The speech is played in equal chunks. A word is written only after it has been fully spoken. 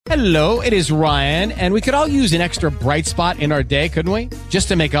Hello, it is Ryan, and we could all use an extra bright spot in our day, couldn't we? Just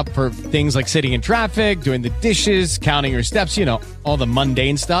to make up for things like sitting in traffic, doing the dishes, counting your steps, all the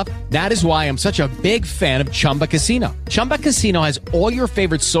mundane stuff. That is why I'm such a big fan of Chumba Casino. Chumba Casino has all your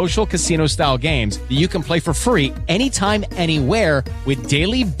favorite social casino-style games that you can play for free anytime, anywhere with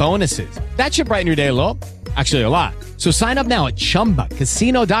daily bonuses. That should brighten your day a little. Actually, a lot. So sign up now at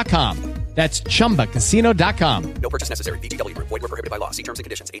ChumbaCasino.com. That's ChumbaCasino.com. No purchase necessary. VGW Group. Void where prohibited by law. See terms and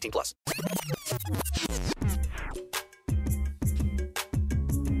conditions. 18+.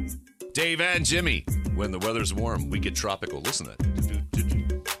 Dave and Jimmy. When the weather's warm, we get tropical. Listen to that.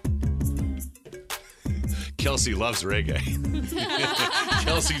 Kelsey loves reggae.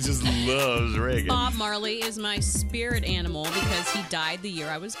 Kelsey just loves reggae. Bob Marley is my spirit animal because he died the year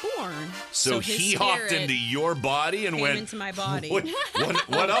I was born. So he hopped into your body and went into my body. What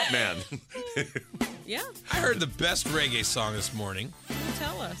up, man? Yeah. I heard the best reggae song this morning.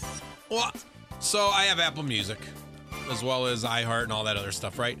 Tell us. Well, so I have Apple Music, as well as iHeart and all that other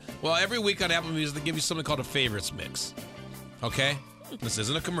stuff, right? Well, every week on Apple Music, they give you something called a favorites mix. Okay? This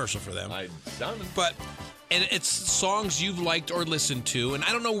isn't a commercial for them. And it's songs you've liked or listened to, and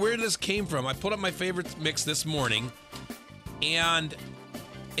I don't know where this came from. I put up my favorites mix this morning, and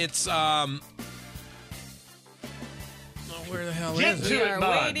it's where the hell is it? We are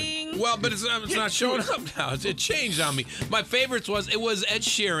waiting. Well, but it's not showing up now. It changed on me. My favorites was Ed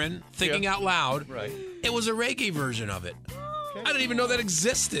Sheeran, Thinking Out Loud. Right. It was a reggae version of it. I didn't even know that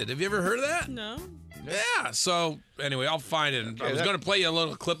existed. Have you ever heard of that? No. Yeah. So anyway, I'll find it. I was going to play you a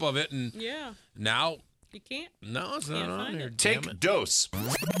little clip of it, and now you can't. No, it's not on here. Take dose.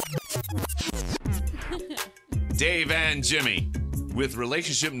 Dave and Jimmy with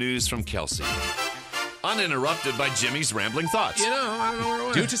relationship news from Kelsey. Uninterrupted by Jimmy's rambling thoughts. I don't know where it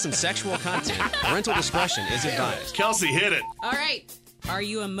went. Due to some sexual content, parental discretion is advised. Kelsey, hit it. All right. Are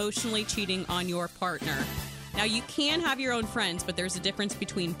you emotionally cheating on your partner? Now, you can have your own friends, but there's a difference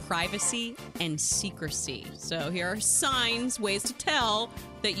between privacy and secrecy. So here are signs, ways to tell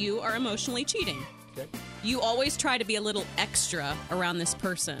that you are emotionally cheating. Okay. You always try to be a little extra around this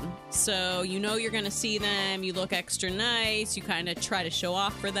person. So you know you're going to see them, you look extra nice, you kind of try to show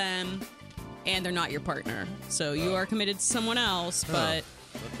off for them. And they're not your partner. So you are committed to someone else, but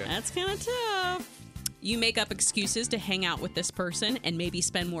that's kind of tough. You make up excuses to hang out with this person and maybe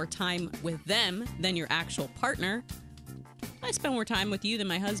spend more time with them than your actual partner. I spend more time with you than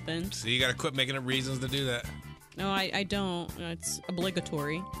my husband. So you got to quit making up reasons to do that. No, I don't. It's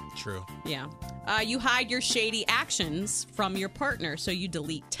obligatory. True. Yeah. You hide your shady actions from your partner. So you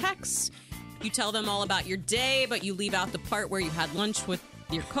delete texts. You tell them all about your day, but you leave out the part where you had lunch with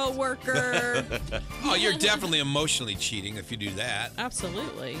your coworker. Oh, you're definitely emotionally cheating if you do that.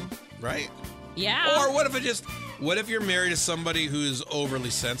 Absolutely. Right? Yeah. Or what if you're married to somebody who's overly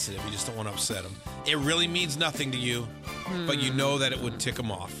sensitive? You just don't want to upset them. It really means nothing to you, but you know that it would tick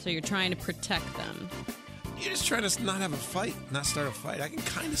them off. So you're trying to protect them. You're just trying to not have a fight, not start a fight. I can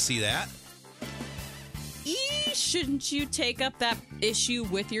kind of see that. Shouldn't you take up that issue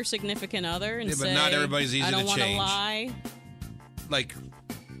with your significant other and say, but not everybody's easy to change. I don't want to lie? Like,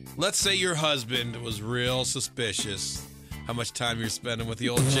 let's say your husband was real suspicious how much time you're spending with the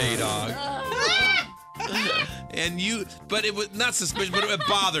old J-Dog. But it was not suspicious, but it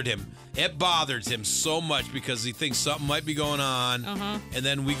bothered him. It bothers him so much because he thinks something might be going on. And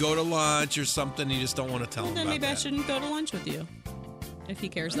then we go to lunch or something, you just don't want to tell him then about maybe that. I shouldn't go to lunch with you if he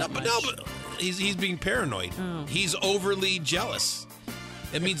cares that much. But he's being paranoid. Oh. He's overly jealous.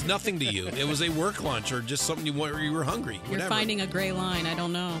 It means nothing to you. It was a work lunch or just something you were hungry. You're finding a gray line. I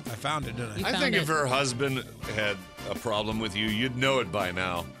don't know. I found it, didn't I? I think if her husband had a problem with you, you'd know it by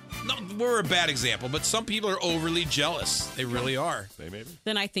now. No, we're a bad example, but some people are overly jealous. They really are. Maybe.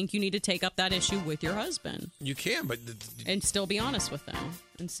 Then I think you need to take up that issue with your husband. You can, but and still be honest with them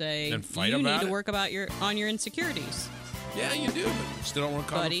and say and fight you about need to it? work on your insecurities. Yeah, you do, but you still don't want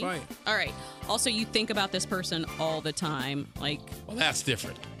to cause a fight. All right. Also, you think about this person all the time. Like, well, that's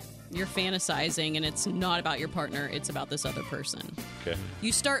different. You're fantasizing, and it's not about your partner. It's about this other person. Okay.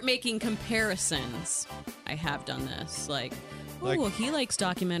 You start making comparisons. I have done this. Like, well, he likes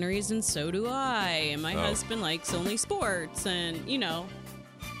documentaries, and so do I. And my husband likes only sports. And,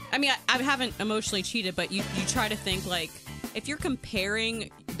 I mean, I haven't emotionally cheated, but you try to think, like, if you're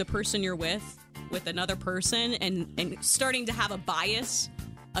comparing the person you're with another person and starting to have a bias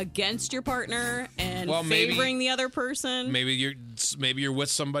against your partner and favoring the other person. Maybe you're with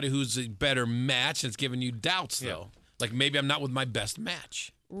somebody who's a better match and it's giving you doubts, though. Like, maybe I'm not with my best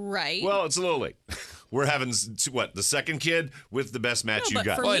match. Right. Well, it's a little late. we're having the second kid with the best match you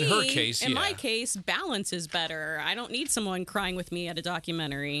got. Well, in her case, in my case, balance is better. I don't need someone crying with me at a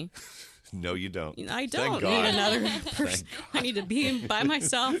documentary. No, you don't. I don't need another person. I need to be by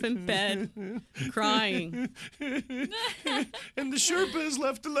myself in bed, crying. And the Sherpa is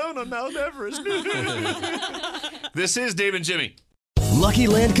left alone on Mount Everest. This is Dave and Jimmy. Lucky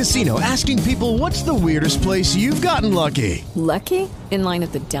Land Casino, asking people, what's the weirdest place you've gotten lucky? Lucky? In line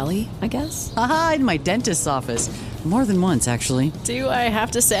at the deli, I guess? Aha, in my dentist's office. More than once, actually. Do I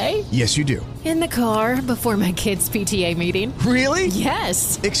have to say? Yes, you do. In the car before my kids' PTA meeting. Really?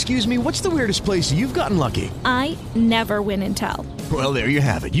 Yes. Excuse me, what's the weirdest place you've gotten lucky? I never win and tell. Well, there you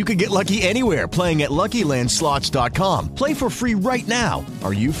have it. You can get lucky anywhere, playing at LuckyLandSlots.com. Play for free right now.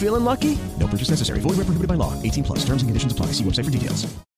 Are you feeling lucky? No purchase necessary. Void where prohibited by law. 18+. Terms and conditions apply. See website for details.